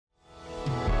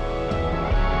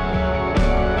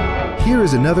Here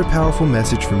is another powerful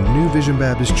message from New Vision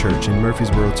Baptist Church in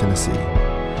Murfreesboro, Tennessee.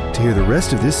 To hear the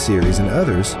rest of this series and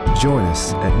others, join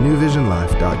us at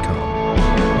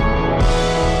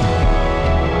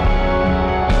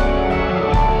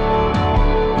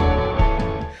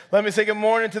newvisionlife.com. Let me say good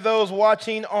morning to those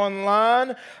watching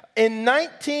online. In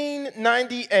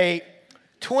 1998,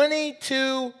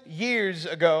 22 years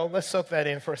ago, let's soak that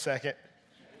in for a second.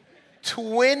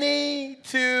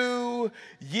 22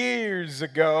 years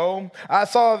ago, I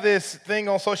saw this thing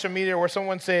on social media where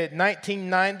someone said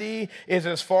 1990 is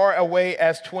as far away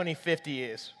as 2050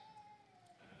 is.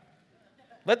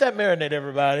 Let that marinate,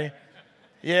 everybody.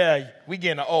 Yeah, we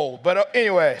getting old. But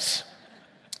anyways,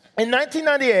 in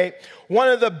 1998, one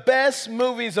of the best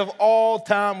movies of all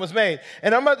time was made.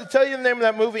 And I'm about to tell you the name of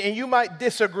that movie, and you might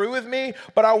disagree with me,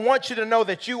 but I want you to know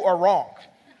that you are wrong.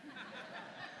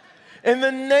 And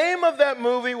the name of that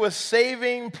movie was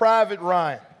Saving Private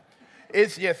Ryan.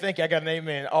 Thank you, I got an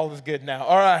amen. All is good now.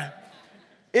 All right.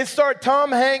 It starred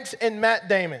Tom Hanks and Matt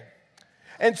Damon.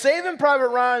 And Saving Private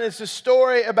Ryan is the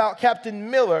story about Captain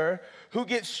Miller, who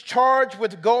gets charged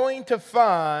with going to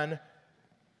find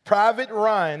Private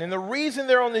Ryan. And the reason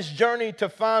they're on this journey to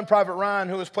find Private Ryan,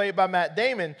 who is played by Matt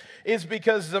Damon, is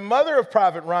because the mother of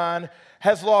Private Ryan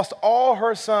has lost all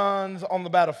her sons on the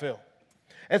battlefield.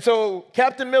 And so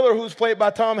Captain Miller, who's played by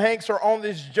Tom Hanks, are on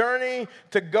this journey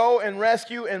to go and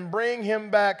rescue and bring him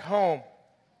back home.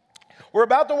 We're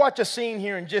about to watch a scene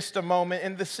here in just a moment,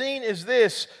 and the scene is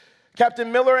this.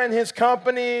 Captain Miller and his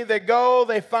company, they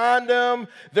find him,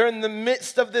 they're in the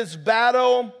midst of this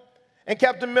battle, and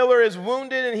Captain Miller is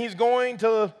wounded and he's going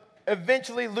to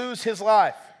eventually lose his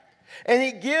life. And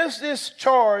he gives this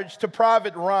charge to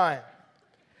Private Ryan.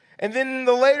 And then in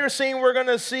the later scene, we're going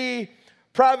to see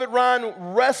Private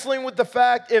Ryan wrestling with the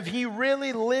fact if he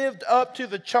really lived up to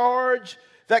the charge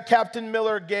that Captain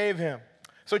Miller gave him.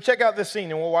 So check out this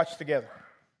scene and we'll watch together.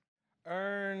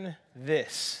 Earn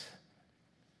this.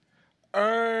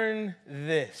 Earn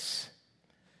this.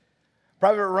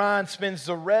 Private Ryan spends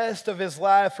the rest of his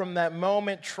life from that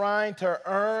moment trying to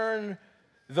earn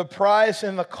the price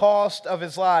and the cost of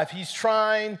his life. He's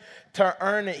trying to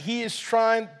earn it. He is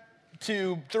trying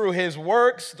to, through his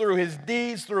works, through his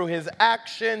deeds, through his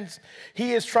actions,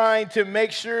 he is trying to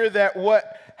make sure that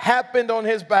what happened on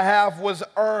his behalf was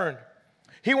earned.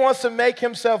 He wants to make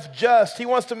himself just. He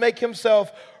wants to make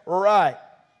himself right.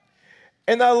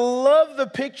 And I love the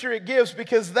picture it gives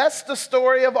because that's the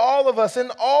story of all of us.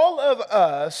 And all of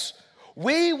us,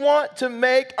 we want to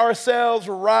make ourselves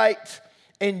right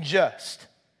and just.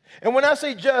 And when I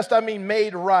say just, I mean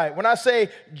made right. When I say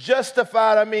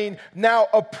justified, I mean now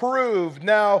approved,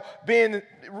 now being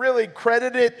really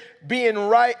credited, being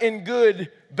right and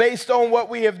good based on what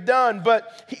we have done.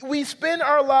 But we spend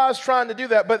our lives trying to do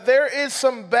that. But there is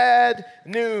some bad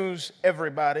news,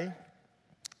 everybody.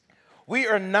 We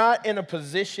are not in a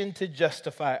position to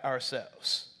justify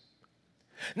ourselves.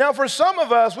 Now, for some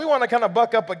of us, we want to kind of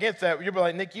buck up against that. You'll be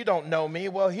like, Nick, you don't know me.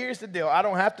 Well, here's the deal. I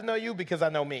don't have to know you because I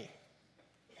know me.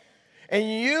 And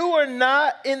you are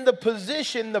not in the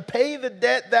position to pay the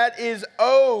debt that is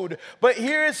owed. But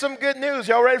here is some good news.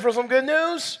 Y'all ready for some good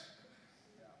news?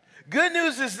 Good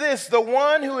news is this. The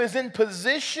one who is in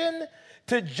position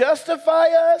to justify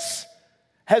us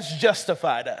has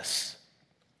justified us.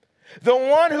 The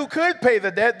one who could pay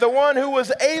the debt, the one who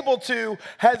was able to,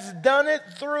 has done it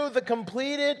through the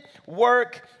completed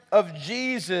work of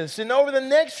Jesus. And over the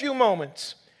next few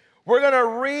moments, we're going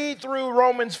to read through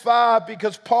Romans 5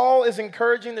 because Paul is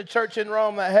encouraging the church in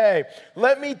Rome that, hey,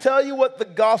 let me tell you what the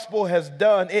gospel has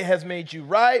done. It has made you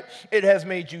right. It has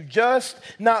made you just,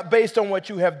 not based on what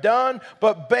you have done,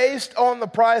 but based on the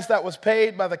price that was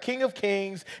paid by the King of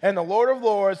Kings and the Lord of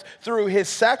Lords through his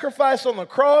sacrifice on the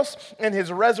cross and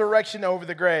his resurrection over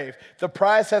the grave. The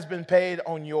price has been paid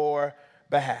on your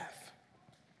behalf.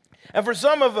 And for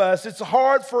some of us, it's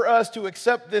hard for us to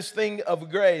accept this thing of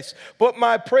grace. But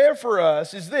my prayer for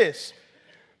us is this.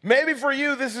 Maybe for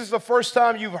you, this is the first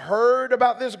time you've heard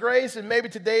about this grace, and maybe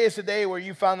today is the day where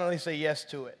you finally say yes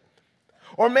to it.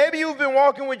 Or maybe you've been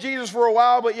walking with Jesus for a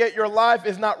while, but yet your life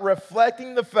is not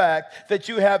reflecting the fact that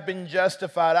you have been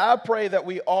justified. I pray that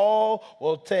we all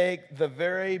will take the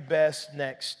very best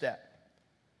next step.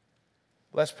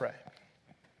 Let's pray.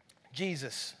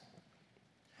 Jesus,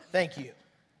 thank you.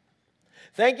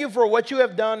 Thank you for what you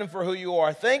have done and for who you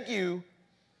are. Thank you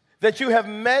that you have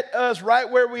met us right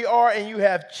where we are and you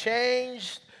have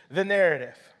changed the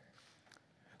narrative.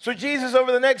 So Jesus,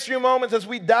 over the next few moments as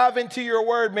we dive into your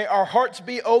word, may our hearts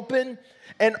be open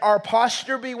and our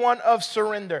posture be one of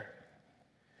surrender.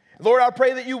 Lord, I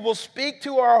pray that you will speak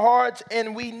to our hearts,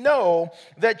 and we know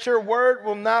that your word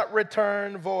will not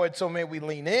return void. So may we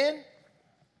lean in,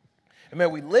 and may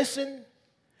we listen,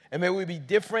 and may we be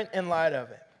different in light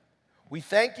of it. We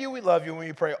thank you, we love you, and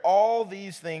we pray all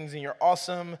these things in your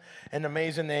awesome and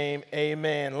amazing name.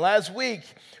 Amen. Last week,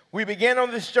 we began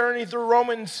on this journey through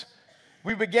Romans.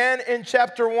 We began in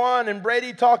chapter 1, and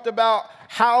Brady talked about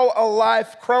how a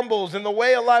life crumbles. And the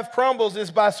way a life crumbles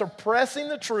is by suppressing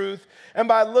the truth and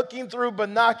by looking through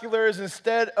binoculars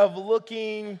instead of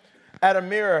looking at a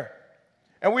mirror.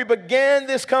 And we began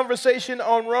this conversation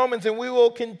on Romans, and we will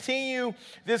continue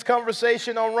this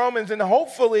conversation on Romans. And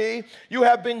hopefully, you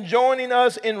have been joining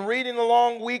us in reading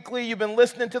along weekly. You've been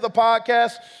listening to the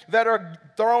podcasts that are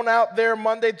thrown out there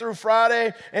Monday through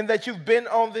Friday, and that you've been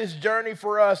on this journey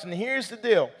for us. And here's the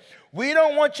deal. We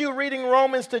don't want you reading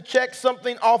Romans to check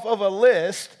something off of a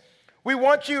list. We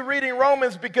want you reading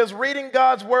Romans because reading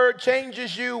God's word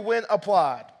changes you when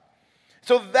applied.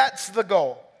 So that's the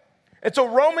goal. And so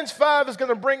Romans 5 is going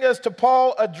to bring us to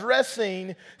Paul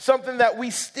addressing something that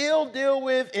we still deal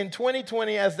with in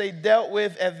 2020 as they dealt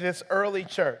with at this early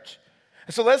church.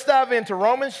 And so let's dive into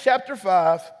Romans chapter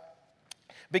 5,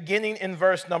 beginning in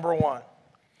verse number 1.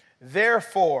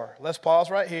 Therefore, let's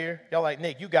pause right here. Y'all like,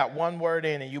 Nick, you got one word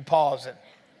in and you pausing.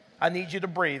 I need you to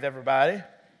breathe, everybody.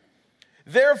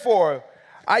 Therefore,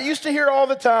 I used to hear all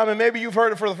the time, and maybe you've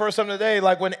heard it for the first time today,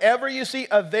 like whenever you see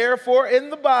a therefore in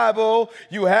the Bible,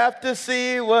 you have to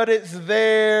see what it's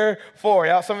there for.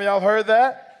 Some of y'all have heard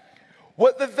that?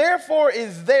 What the therefore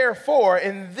is there for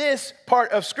in this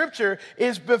part of Scripture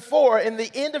is before, in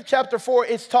the end of chapter 4,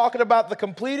 it's talking about the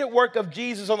completed work of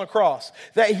Jesus on the cross,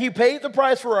 that he paid the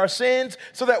price for our sins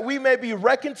so that we may be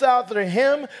reconciled to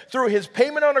him through his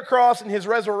payment on the cross and his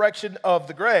resurrection of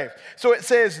the grave. So it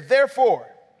says, therefore,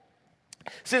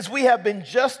 since we have been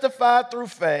justified through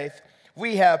faith,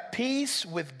 we have peace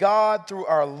with God through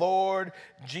our Lord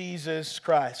Jesus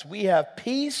Christ. We have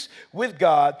peace with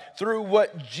God through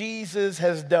what Jesus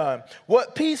has done.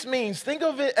 What peace means, think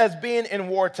of it as being in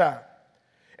wartime.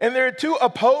 And there are two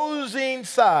opposing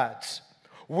sides.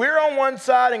 We're on one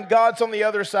side and God's on the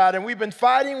other side, and we've been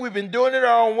fighting, we've been doing it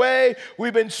our own way,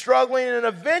 we've been struggling, and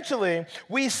eventually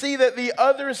we see that the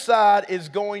other side is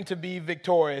going to be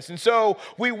victorious. And so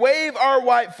we wave our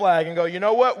white flag and go, you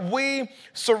know what? We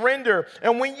surrender.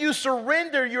 And when you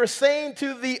surrender, you're saying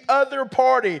to the other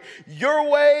party, your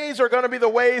ways are going to be the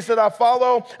ways that I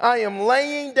follow. I am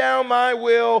laying down my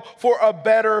will for a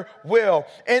better will.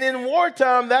 And in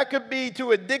wartime, that could be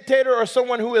to a dictator or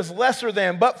someone who is lesser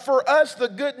than. But for us,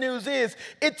 the good news is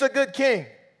it's a good king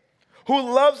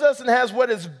who loves us and has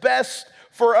what is best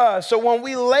for us. So when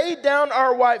we lay down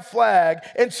our white flag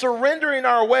and surrendering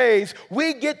our ways,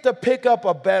 we get to pick up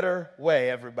a better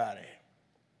way, everybody.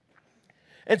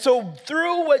 And so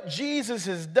through what Jesus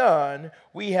has done,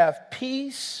 we have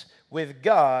peace with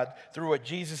God through what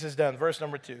Jesus has done. Verse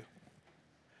number 2.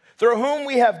 Through whom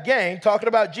we have gained, talking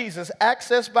about Jesus,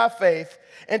 access by faith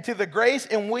into the grace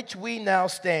in which we now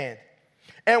stand.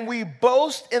 And we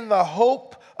boast in the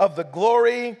hope of the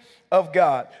glory of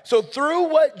God. So through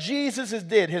what Jesus has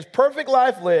did, his perfect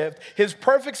life lived, his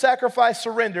perfect sacrifice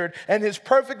surrendered, and his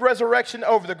perfect resurrection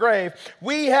over the grave,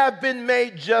 we have been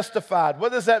made justified.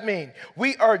 What does that mean?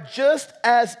 We are just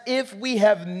as if we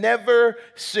have never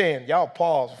sinned. Y'all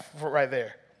pause for right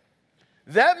there.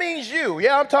 That means you.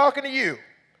 Yeah, I'm talking to you.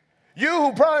 You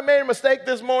who probably made a mistake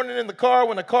this morning in the car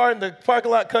when the car in the parking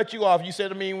lot cut you off. You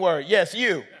said a mean word. Yes,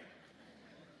 you.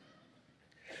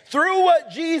 Through what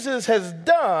Jesus has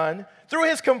done, through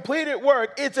his completed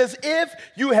work, it's as if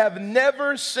you have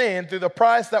never sinned through the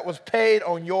price that was paid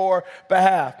on your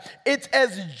behalf. It's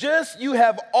as just you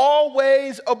have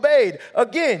always obeyed.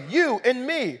 Again, you and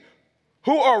me,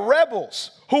 who are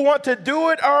rebels, who want to do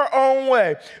it our own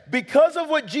way. Because of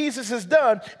what Jesus has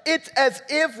done, it's as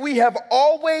if we have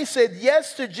always said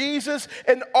yes to Jesus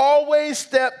and always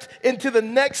stepped into the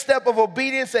next step of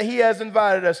obedience that he has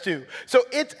invited us to. So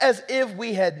it's as if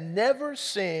we had never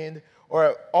sinned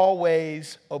or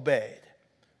always obeyed.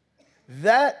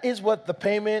 That is what the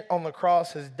payment on the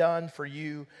cross has done for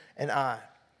you and I.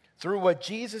 Through what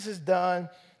Jesus has done,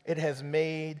 it has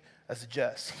made us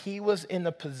just. He was in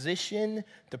a position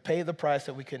to pay the price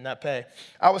that we could not pay.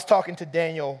 I was talking to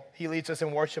Daniel. He leads us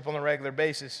in worship on a regular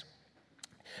basis.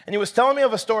 And he was telling me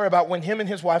of a story about when him and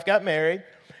his wife got married,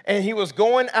 and he was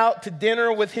going out to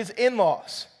dinner with his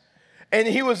in-laws. And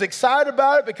he was excited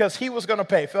about it because he was going to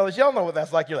pay. Fellas, y'all know what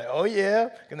that's like. You're like, oh yeah,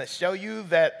 going to show you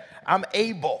that I'm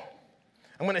able.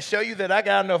 I'm going to show you that I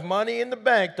got enough money in the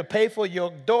bank to pay for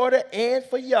your daughter and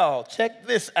for y'all. Check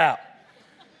this out.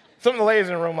 Some of the ladies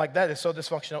in the room like, that is so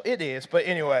dysfunctional. It is, but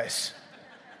anyways.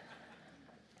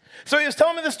 So he was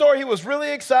telling me the story. He was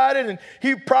really excited, and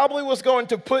he probably was going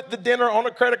to put the dinner on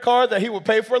a credit card that he would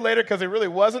pay for later because he really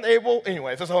wasn't able.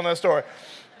 Anyways, that's a whole nother story.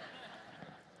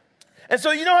 And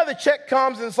so you know how the check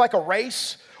comes and it's like a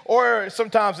race? Or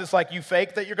sometimes it's like you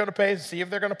fake that you're going to pay to see if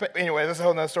they're going to pay. Anyway, that's a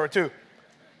whole nother story too.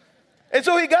 And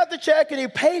so he got the check and he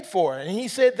paid for it. And he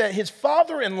said that his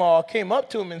father-in-law came up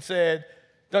to him and said,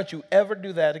 "Don't you ever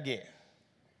do that again."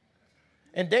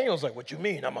 And Daniel's like, "What you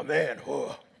mean? I'm a man."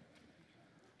 Whoa.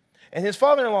 And his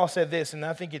father-in-law said this, and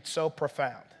I think it's so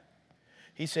profound.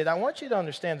 He said, "I want you to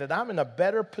understand that I'm in a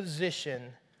better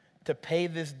position to pay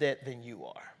this debt than you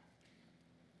are."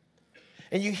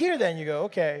 And you hear that and you go,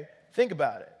 okay, think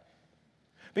about it.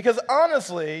 Because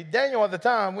honestly, Daniel at the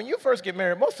time, when you first get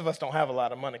married, most of us don't have a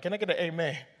lot of money. Can I get an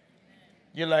amen?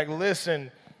 You're like,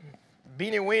 listen,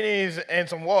 beanie weenies and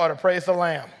some water, praise the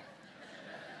Lamb.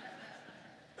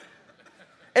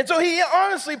 And so he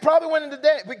honestly probably went into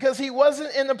debt because he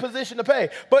wasn't in a position to pay.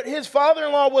 But his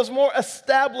father-in-law was more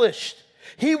established.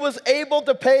 He was able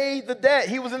to pay the debt.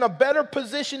 He was in a better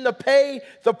position to pay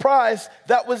the price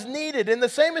that was needed. And the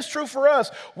same is true for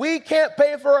us. We can't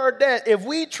pay for our debt. If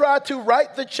we try to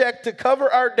write the check to cover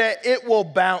our debt, it will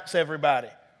bounce, everybody.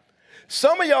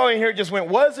 Some of y'all in here just went,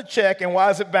 "What is a check and why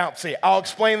is it bouncy?" I'll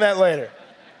explain that later.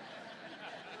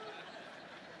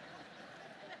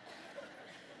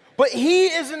 But he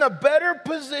is in a better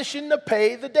position to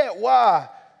pay the debt. Why?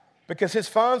 Because his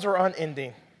funds are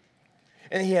unending.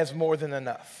 And he has more than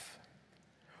enough.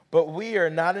 But we are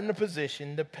not in a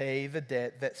position to pay the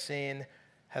debt that sin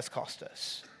has cost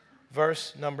us.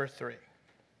 Verse number 3.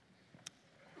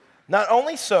 Not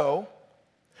only so,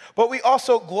 but we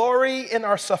also glory in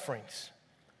our sufferings,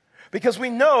 because we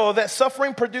know that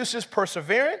suffering produces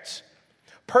perseverance,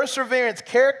 perseverance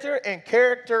character, and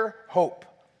character hope.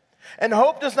 And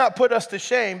hope does not put us to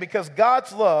shame, because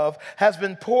God's love has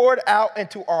been poured out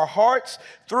into our hearts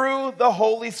through the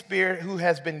Holy Spirit who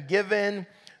has been given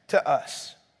to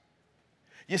us.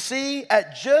 You see,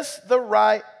 at just the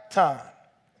right time,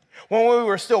 when we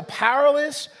were still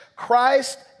powerless,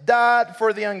 Christ died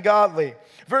for the ungodly.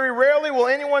 Very rarely will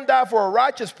anyone die for a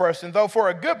righteous person, though for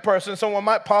a good person, someone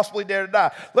might possibly dare to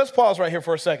die. Let's pause right here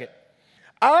for a second.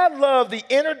 I love the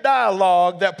inner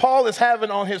dialogue that Paul is having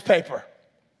on his paper.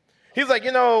 He's like,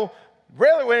 rarely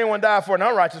will anyone die for an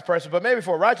unrighteous person, but maybe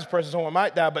for a righteous person, someone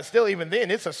might die. But still, even then,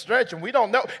 it's a stretch, and we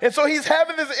don't know. And so he's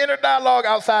having this inner dialogue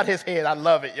outside his head. I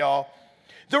love it, y'all.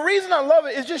 The reason I love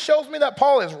it, it just shows me that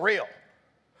Paul is real.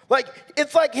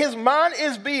 It's like his mind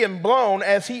is being blown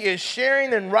as he is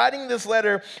sharing and writing this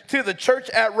letter to the church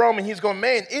at Rome. And he's going,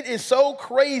 man, it is so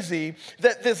crazy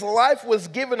that this life was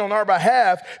given on our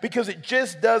behalf, because it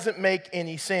just doesn't make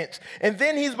any sense. And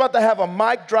then he's about to have a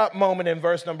mic drop moment in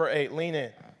verse number 8. Lean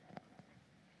in.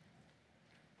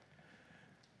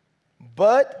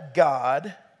 But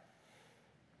God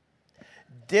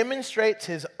demonstrates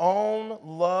his own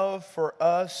love for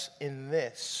us in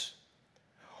this: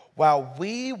 while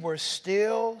we were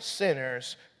still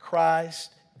sinners,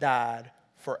 Christ died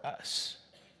for us.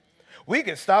 We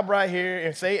could stop right here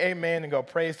and say amen and go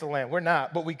praise the Lamb. We're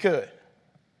not, but we could.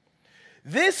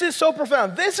 This is so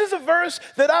profound. This is a verse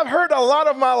that I've heard a lot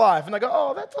of my life. And I go,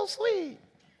 oh, that's so sweet.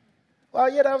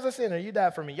 Well, yeah, I was a sinner. You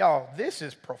died for me. Y'all, this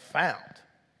is profound.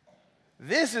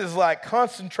 This is like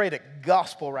concentrated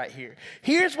gospel right here.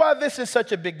 Here's why this is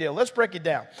such a big deal. Let's break it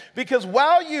down. Because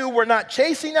while you were not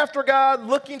chasing after God,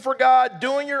 looking for God,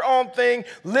 doing your own thing,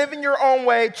 living your own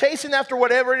way, chasing after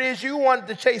whatever it is you wanted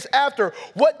to chase after,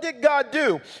 what did God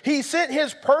do? He sent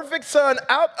his perfect son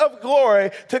out of glory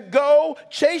to go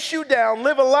chase you down,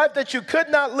 live a life that you could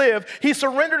not live. He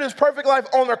surrendered his perfect life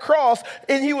on the cross,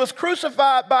 and he was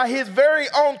crucified by his very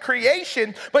own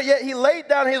creation, but yet he laid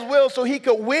down his will so he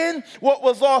could win what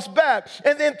was lost back.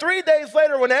 And then 3 days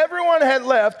later, when everyone had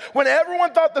left, when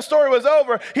everyone thought the story was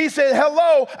over, he said,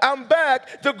 hello, I'm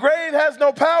back. The grave has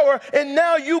no power, and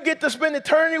now you get to spend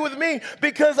eternity with me,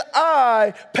 because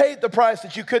I paid the price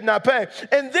that you could not pay.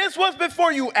 And this was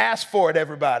before you asked for it,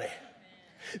 everybody.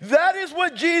 That is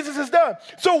what Jesus has done.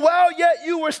 So while yet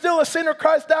you were still a sinner,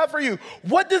 Christ died for you.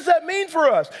 What does that mean for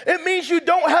us? It means you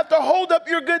don't have to hold up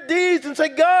your good deeds and say,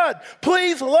 God,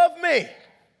 please love me.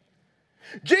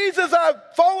 Jesus, I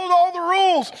followed all the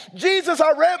rules. Jesus,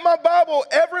 I read my Bible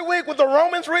every week with the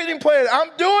Romans reading plan. I'm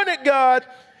doing it, God.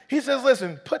 He says,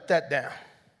 listen, put that down.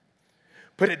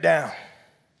 Put it down.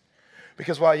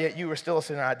 Because while yet you were still a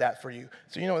sinner, I died for you.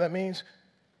 So you know what that means?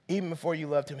 Even before you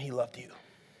loved him, he loved you.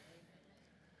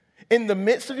 In the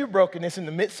midst of your brokenness, in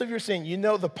the midst of your sin, you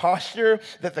know the posture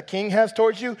that the King has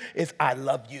towards you is, I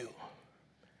love you.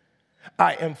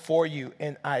 I am for you,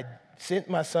 and I sent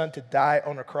my son to die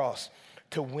on a cross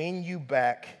to win you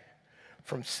back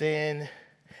from sin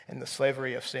and the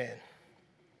slavery of sin.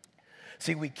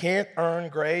 See, we can't earn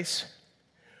grace.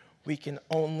 We can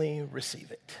only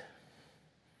receive it.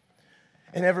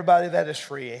 And everybody, that is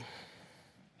freeing.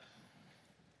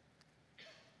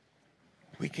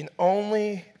 We can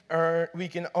only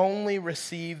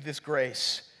receive this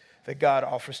grace that God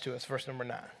offers to us. Verse number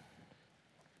 9.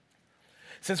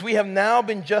 Since we have now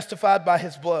been justified by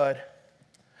his blood,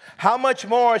 how much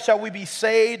more shall we be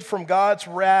saved from God's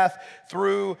wrath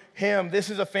through him?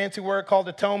 This is a fancy word called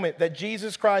atonement, that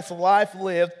Jesus Christ's life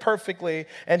lived perfectly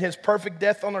and his perfect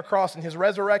death on the cross and his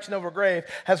resurrection over grave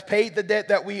has paid the debt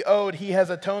that we owed. He has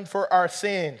atoned for our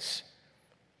sins.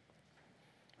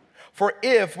 For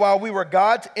if, while we were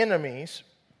God's enemies,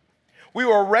 we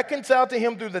were reconciled to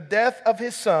him through the death of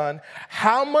his son,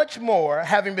 how much more,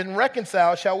 having been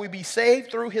reconciled, shall we be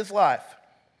saved through his life?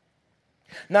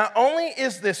 Not only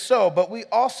is this so, but we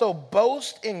also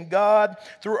boast in God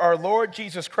through our Lord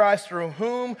Jesus Christ, through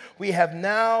whom we have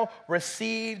now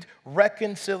received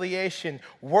reconciliation.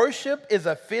 Worship is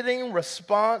a fitting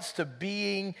response to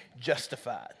being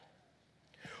justified.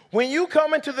 When you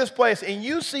come into this place and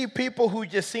you see people who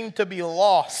just seem to be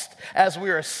lost as we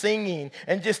are singing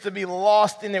and just to be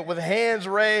lost in it with hands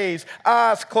raised,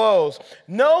 eyes closed,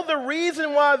 know the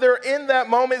reason why they're in that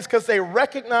moment is because they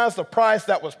recognize the price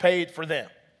that was paid for them.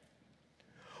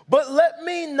 But let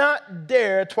me not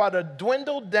dare try to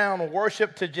dwindle down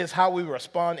worship to just how we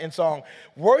respond in song.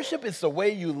 Worship is the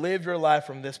way you live your life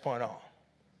from this point on.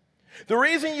 The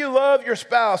reason you love your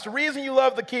spouse, the reason you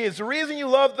love the kids, the reason you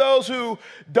love those who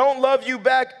don't love you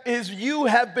back is you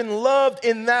have been loved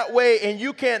in that way, and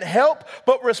you can't help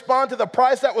but respond to the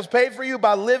price that was paid for you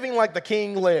by living like the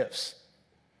King lives.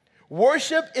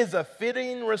 Worship is a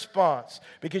fitting response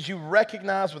because you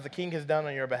recognize what the King has done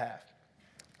on your behalf.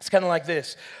 It's kind of like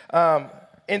this.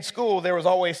 In school, there was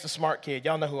always the smart kid.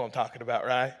 Y'all know who I'm talking about,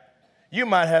 right? You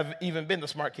might have even been the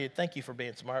smart kid. Thank you for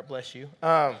being smart. Bless you.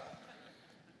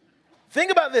 Think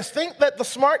about this. Think that the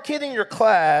smart kid in your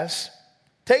class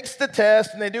takes the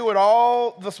test, and they do what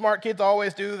all the smart kids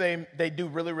always do. They do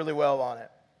really, really well on it.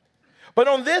 But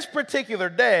on this particular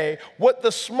day, what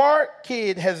the smart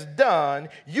kid has done,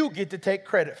 you get to take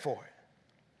credit for it.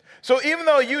 So even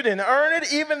though you didn't earn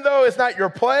it, even though it's not your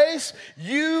place,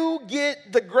 you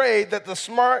get the grade that the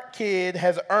smart kid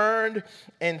has earned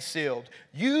and sealed.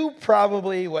 You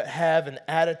probably would have an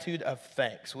attitude of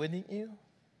thanks, wouldn't you?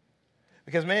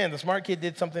 Because, man, the smart kid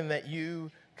did something that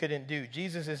you couldn't do.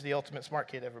 Jesus is the ultimate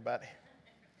smart kid, everybody.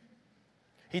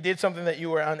 He did something that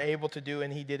you were unable to do,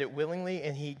 and he did it willingly,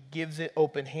 and he gives it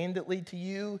open-handedly to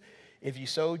you if you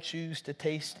so choose to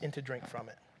taste and to drink from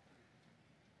it.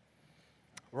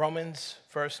 Romans,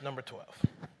 verse number 12.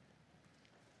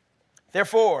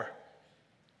 Therefore,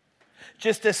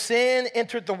 just as sin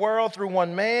entered the world through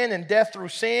one man, and death through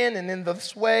sin, and in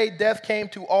this way death came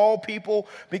to all people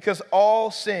because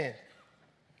all sinned.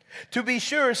 To be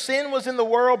sure, sin was in the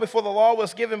world before the law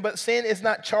was given, but sin is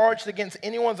not charged against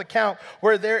anyone's account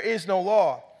where there is no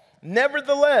law.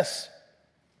 Nevertheless,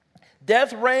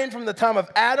 death reigned from the time of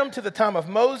Adam to the time of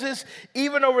Moses,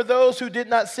 even over those who did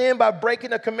not sin by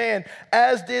breaking a command,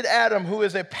 as did Adam, who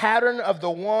is a pattern of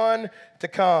the one to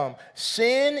come.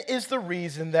 Sin is the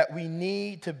reason that we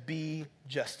need to be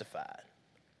justified.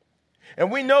 And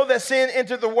we know that sin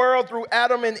entered the world through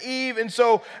Adam and Eve, and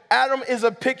so Adam is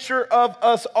a picture of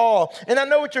us all. And I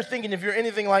know what you're thinking if you're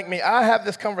anything like me. I have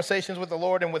these conversations with the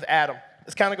Lord and with Adam.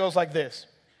 It kind of goes like this.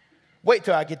 Wait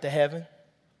till I get to heaven.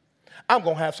 I'm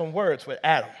going to have some words with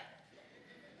Adam.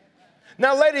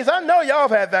 Now, ladies, I know y'all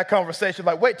have had that conversation,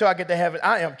 like, wait till I get to heaven.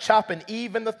 I am chopping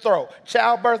Eve in the throat.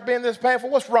 Childbirth being this painful,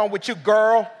 what's wrong with you,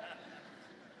 girl?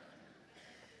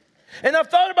 And I've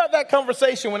thought about that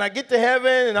conversation when I get to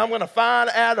heaven and I'm going to find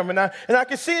Adam. And I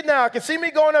can see it now. I can see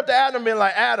me going up to Adam and being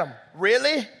like, Adam,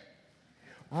 really?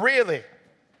 Really?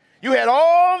 You had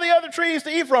all the other trees to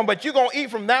eat from, but you're going to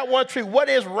eat from that one tree. What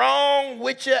is wrong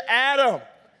with you, Adam?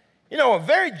 You know,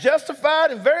 very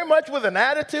justified and very much with an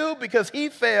attitude because he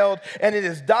failed, and it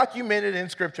is documented in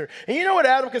Scripture. And you know what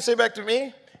Adam can say back to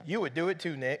me? You would do it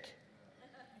too, Nick.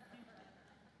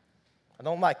 I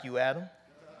don't like you, Adam.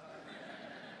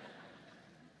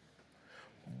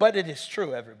 But it is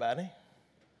true, everybody.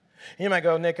 You might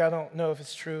go, Nick, I don't know if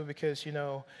it's true because, you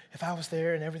know, if I was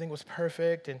there and everything was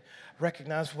perfect and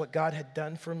recognized what God had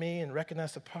done for me and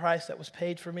recognized the price that was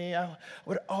paid for me, I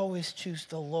would always choose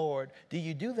the Lord. Do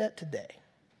you do that today?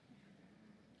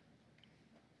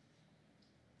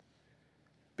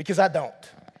 Because I don't.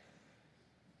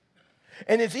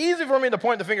 And it's easy for me to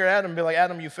point the finger at Adam and be like,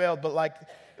 Adam, you failed. But like,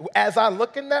 as I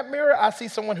look in that mirror, I see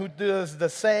someone who does the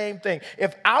same thing.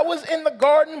 If I was in the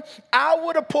garden, I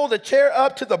would have pulled a chair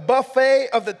up to the buffet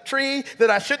of the tree that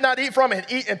I should not eat from and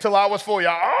eat until I was full.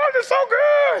 Y'all, oh, this is so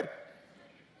good.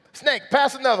 Snake,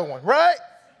 pass another one, right?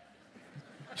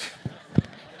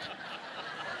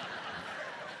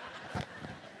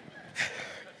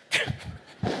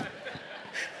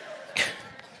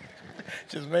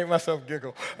 Just make myself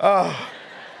giggle.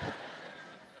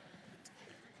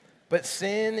 But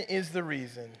sin is the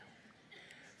reason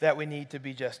that we need to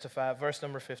be justified. Verse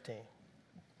number 15.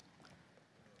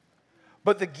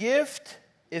 But the gift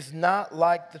is not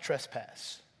like the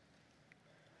trespass.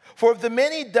 For if the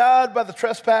many died by the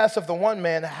trespass of the one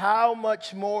man, how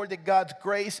much more did God's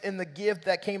grace in the gift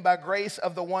that came by grace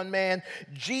of the one man,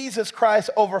 Jesus Christ,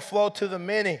 overflow to the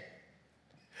many?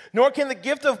 Nor can the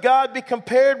gift of God be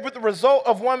compared with the result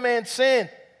of one man's sin.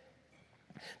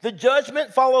 The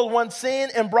judgment followed one sin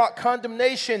and brought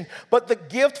condemnation, but the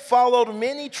gift followed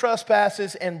many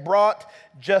trespasses and brought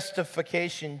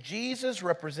justification. Jesus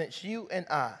represents you and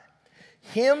I.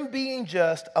 Him being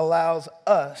just allows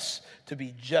us to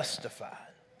be justified.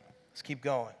 Let's keep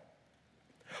going.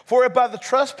 For if by the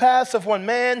trespass of one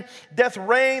man death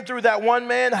reigned through that one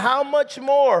man, how much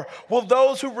more will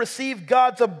those who receive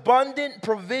God's abundant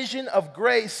provision of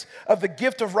grace, of the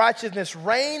gift of righteousness,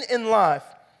 reign in life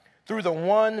through the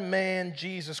one man,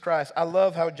 Jesus Christ? I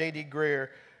love how J.D. Greear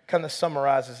kind of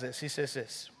summarizes this. He says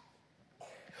this: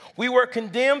 we were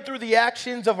condemned through the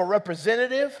actions of a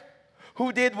representative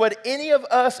who did what any of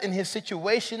us in his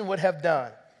situation would have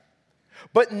done.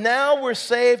 But now we're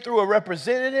saved through a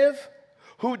representative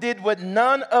who did what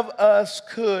none of us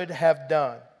could have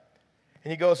done.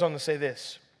 And he goes on to say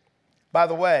this: by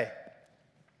the way,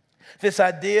 this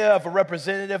idea of a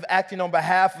representative acting on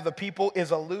behalf of the people is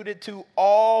alluded to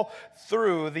all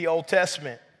through the Old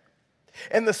Testament.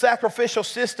 In the sacrificial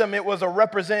system, it was a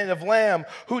representative lamb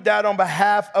who died on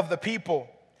behalf of the people.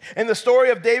 In the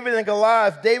story of David and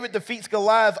Goliath, David defeats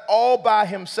Goliath all by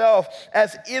himself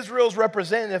as Israel's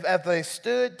representative as they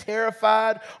stood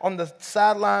terrified on the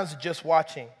sidelines just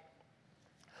watching.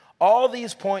 All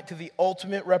these point to the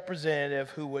ultimate representative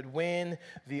who would win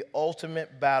the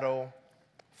ultimate battle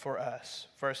for us.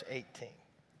 Verse 18.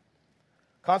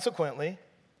 Consequently,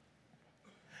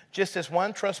 just as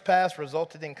one trespass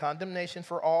resulted in condemnation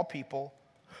for all people,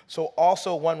 so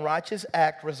also one righteous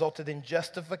act resulted in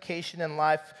justification and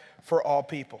life for all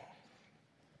people.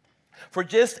 For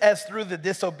just as through the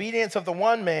disobedience of the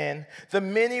one man, the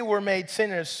many were made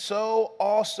sinners, so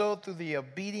also through the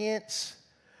obedience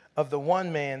of the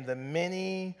one man, the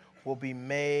many will be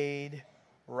made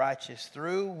righteous.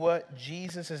 Through what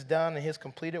Jesus has done in his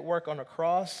completed work on the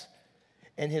cross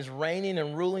and his reigning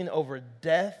and ruling over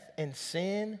death and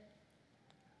sin,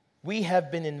 we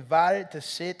have been invited to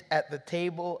sit at the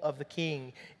table of the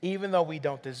King. Even though we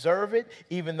don't deserve it,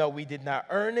 even though we did not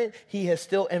earn it, he has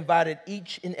still invited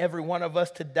each and every one of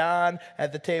us to dine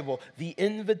at the table. The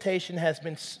invitation has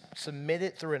been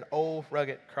submitted through an old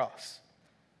rugged cross.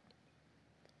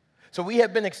 So we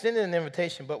have been extended an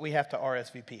invitation, but we have to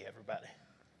RSVP, everybody.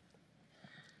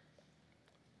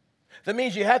 That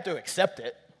means you have to accept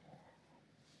it.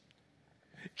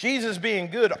 Jesus,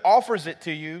 being good, offers it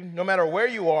to you no matter where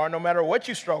you are, no matter what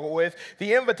you struggle with.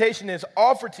 The invitation is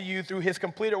offered to you through his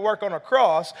completed work on a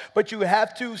cross, but you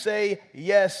have to say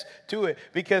yes to it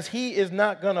because he is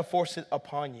not going to force it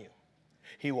upon you.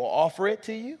 He will offer it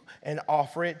to you and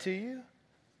offer it to you,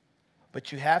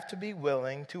 but you have to be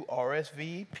willing to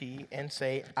RSVP and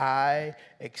say, I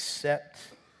accept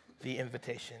the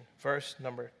invitation. Verse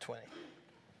number 20.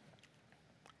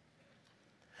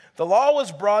 The law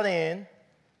was brought in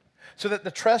so that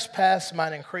the trespass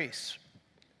might increase.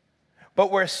 But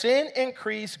where sin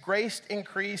increased, grace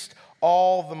increased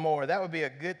all the more. That would be a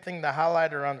good thing to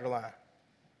highlight or underline.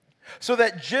 So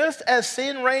that just as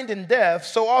sin reigned in death,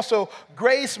 so also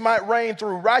grace might reign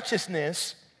through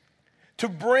righteousness to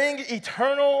bring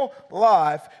eternal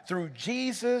life through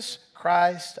Jesus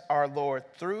Christ our Lord.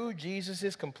 Through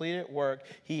Jesus' completed work,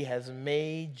 he has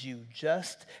made you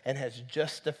just and has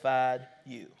justified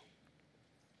you.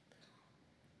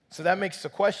 So that makes the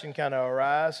question kind of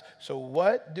arise. So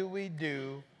what do we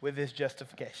do with this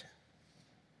justification?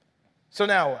 So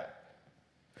now what?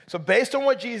 So based on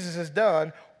what Jesus has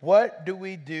done, what do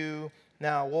we do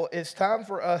now? Well, it's time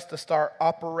for us to start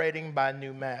operating by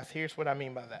new math. Here's what I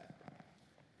mean by that.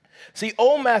 See,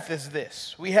 old math is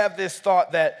this. We have this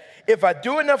thought that if I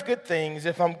do enough good things,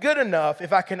 if I'm good enough,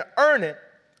 if I can earn it,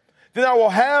 then I will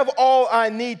have all I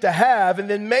need to have, and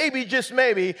then maybe, just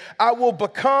maybe, I will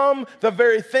become the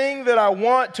very thing that I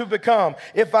want to become.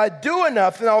 If I do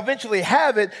enough, then I'll eventually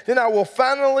have it, then I will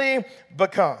finally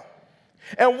become.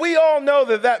 And we all know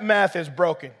that that math is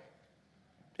broken.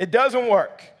 It doesn't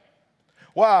work.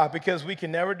 Why? Because we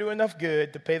can never do enough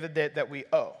good to pay the debt that we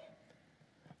owe.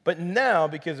 But now,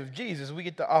 because of Jesus, we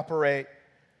get to operate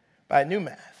by new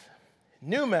math.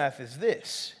 New math is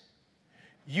this: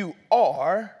 you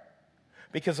are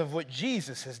because of what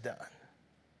Jesus has done.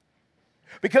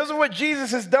 Because of what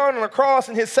Jesus has done on the cross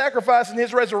and his sacrifice and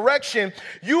his resurrection,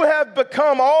 you have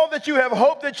become all that you have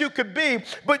hoped that you could be,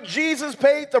 but Jesus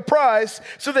paid the price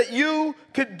so that you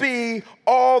could be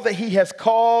all that he has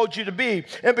called you to be.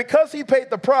 And because he paid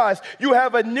the price, you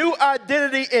have a new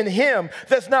identity in him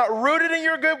that's not rooted in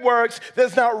your good works,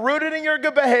 that's not rooted in your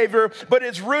good behavior, but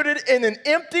it's rooted in an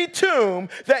empty tomb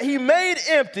that he made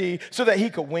empty so that he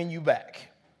could win you back.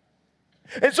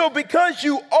 And so because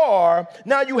you are,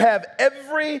 now you have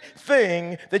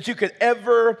everything that you could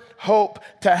ever hope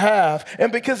to have.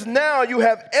 And because now you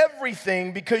have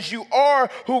everything, because you are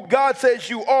who God says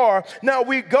you are, now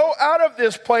we go out of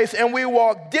this place and we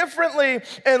walk differently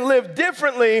and live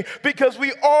differently because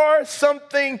we are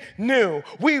something new.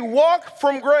 We walk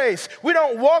from grace. We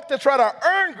don't walk to try to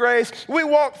earn grace. We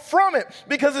walk from it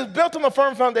because it's built on the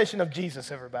firm foundation of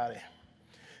Jesus, everybody.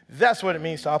 That's what it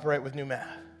means to operate with new math.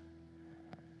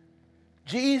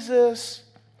 Jesus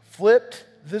flipped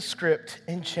the script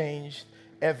and changed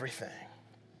everything.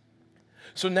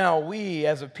 So now we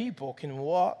as a people can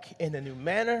walk in a new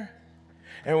manner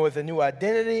and with a new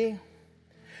identity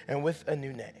and with a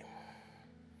new name.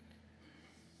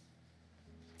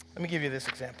 Let me give you this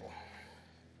example.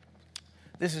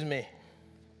 This is me.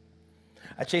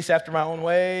 I chase after my own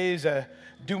ways,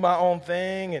 do my own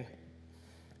thing, and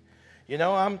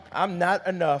I'm not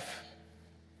enough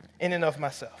in and of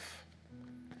myself.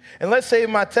 And let's say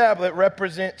my tablet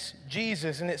represents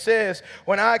Jesus, and it says,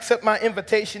 when I accept my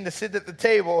invitation to sit at the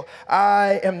table,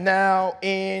 I am now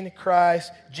in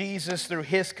Christ Jesus through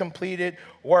his completed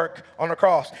work on the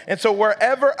cross. And so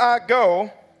wherever I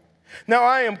go, now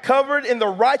I am covered in the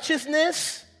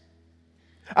righteousness,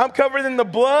 I'm covered in the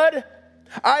blood,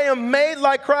 I am made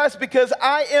like Christ because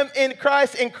I am in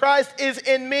Christ and Christ is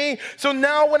in me. So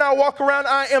now when I walk around,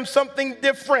 I am something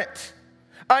different.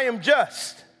 I am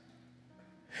just.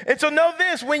 And so know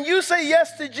this, when you say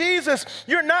yes to Jesus,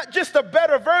 you're not just a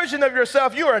better version of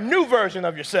yourself, you are a new version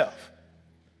of yourself.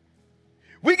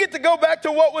 We get to go back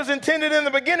to what was intended in the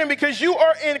beginning because you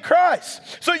are in Christ.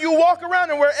 So you walk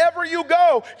around and wherever you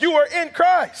go, you are in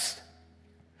Christ.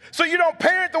 So you don't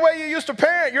parent the way you used to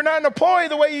parent. You're not an employee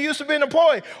the way you used to be an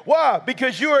employee. Why?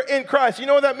 Because you are in Christ. You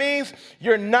know what that means?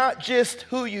 You're not just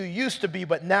who you used to be,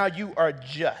 but now you are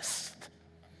just.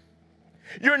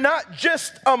 You're not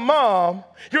just a mom,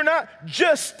 you're not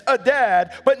just a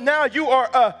dad, but now you are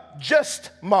a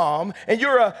just mom and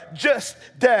you're a just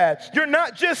dad. You're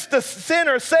not just a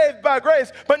sinner saved by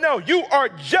grace, but no, you are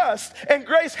just, and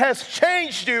grace has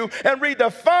changed you and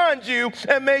redefined you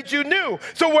and made you new.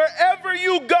 So wherever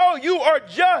you go, you are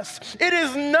just. It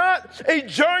is not a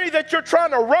journey that you're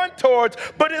trying to run towards,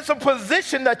 but it's a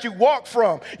position that you walk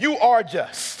from. You are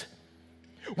just.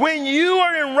 When you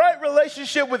are in right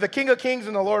relationship with the King of Kings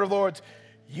and the Lord of Lords,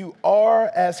 you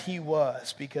are as he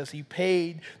was because he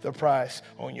paid the price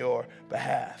on your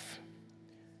behalf.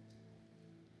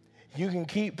 You can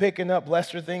keep picking up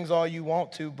lesser things all you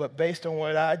want to, but based on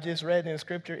what I just read in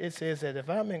Scripture, it says that if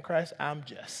I'm in Christ, I'm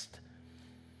just.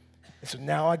 And so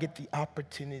now I get the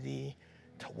opportunity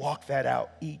to walk that out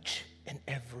each and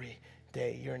every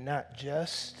day. You're not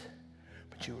just,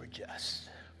 but you are just.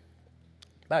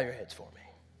 Bow your heads for me.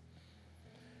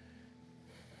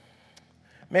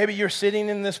 Maybe you're sitting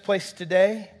in this place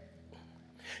today.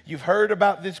 You've heard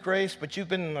about this grace, but you've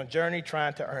been on a journey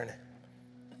trying to earn it.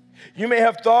 You may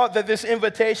have thought that this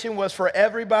invitation was for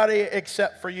everybody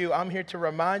except for you. I'm here to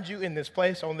remind you in this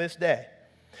place on this day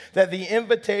that the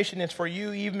invitation is for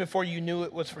you even before you knew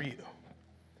it was for you.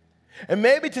 And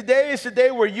maybe today is the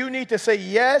day where you need to say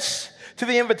yes to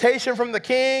the invitation from the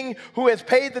King who has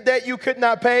paid the debt you could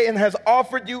not pay and has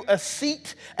offered you a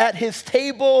seat at his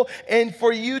table and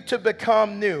for you to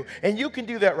become new. And you can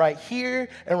do that right here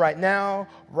and right now,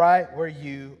 right where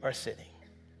you are sitting.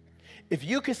 If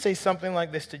you could say something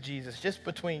like this to Jesus, just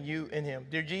between you and him.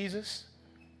 Dear Jesus,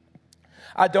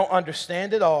 I don't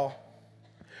understand it all,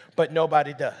 but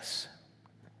nobody does.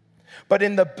 But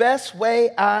in the best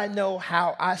way I know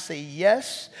how, I say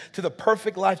yes to the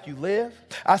perfect life you live.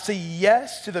 I say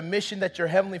yes to the mission that your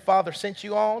Heavenly Father sent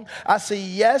you on. I say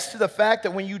yes to the fact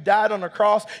that when you died on the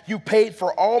cross, you paid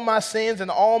for all my sins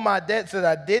and all my debts that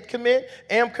I did commit,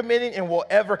 am committing, and will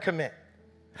ever commit.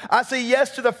 I say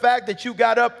yes to the fact that you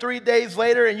got up 3 days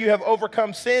later and you have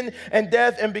overcome sin and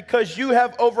death. And because you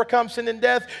have overcome sin and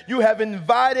death, you have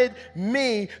invited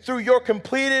me through your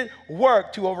completed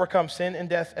work to overcome sin and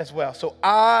death as well. So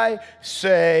I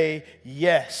say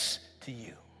yes to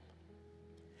you.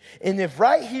 And if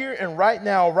right here and right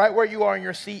now, right where you are in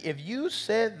your seat, if you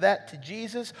said that to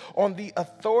Jesus on the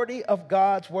authority of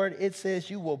God's word, it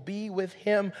says you will be with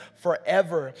him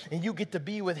forever. And you get to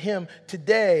be with him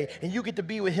today. And you get to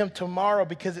be with him tomorrow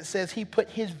because it says he put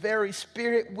his very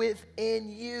spirit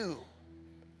within you.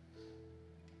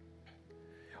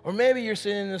 Or maybe you're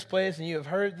sitting in this place and you have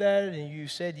heard that and you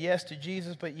said yes to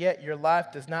Jesus, but yet your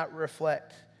life does not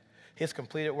reflect his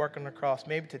completed work on the cross.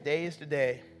 Maybe today is the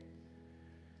day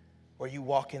where you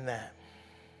walk in that.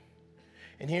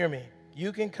 And hear me,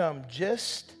 you can come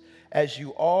just as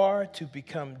you are to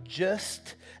become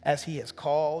just as he has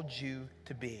called you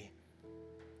to be.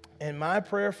 And my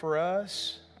prayer for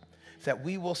us is that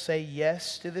we will say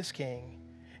yes to this King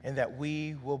and that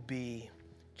we will be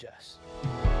just.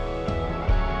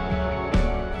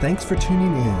 Thanks for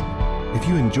tuning in. If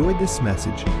you enjoyed this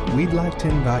message, we'd like to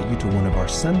invite you to one of our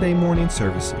Sunday morning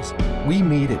services. We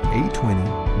meet at 8:20,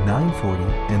 9:40,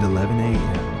 and 11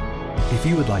 a.m. If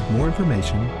you would like more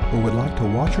information or would like to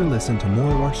watch or listen to more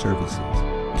of our services,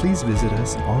 please visit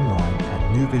us online at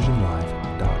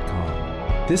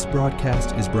newvisionlive.com. This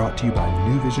broadcast is brought to you by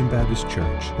New Vision Baptist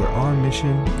Church, where our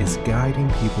mission is guiding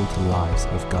people to lives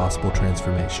of gospel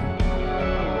transformation.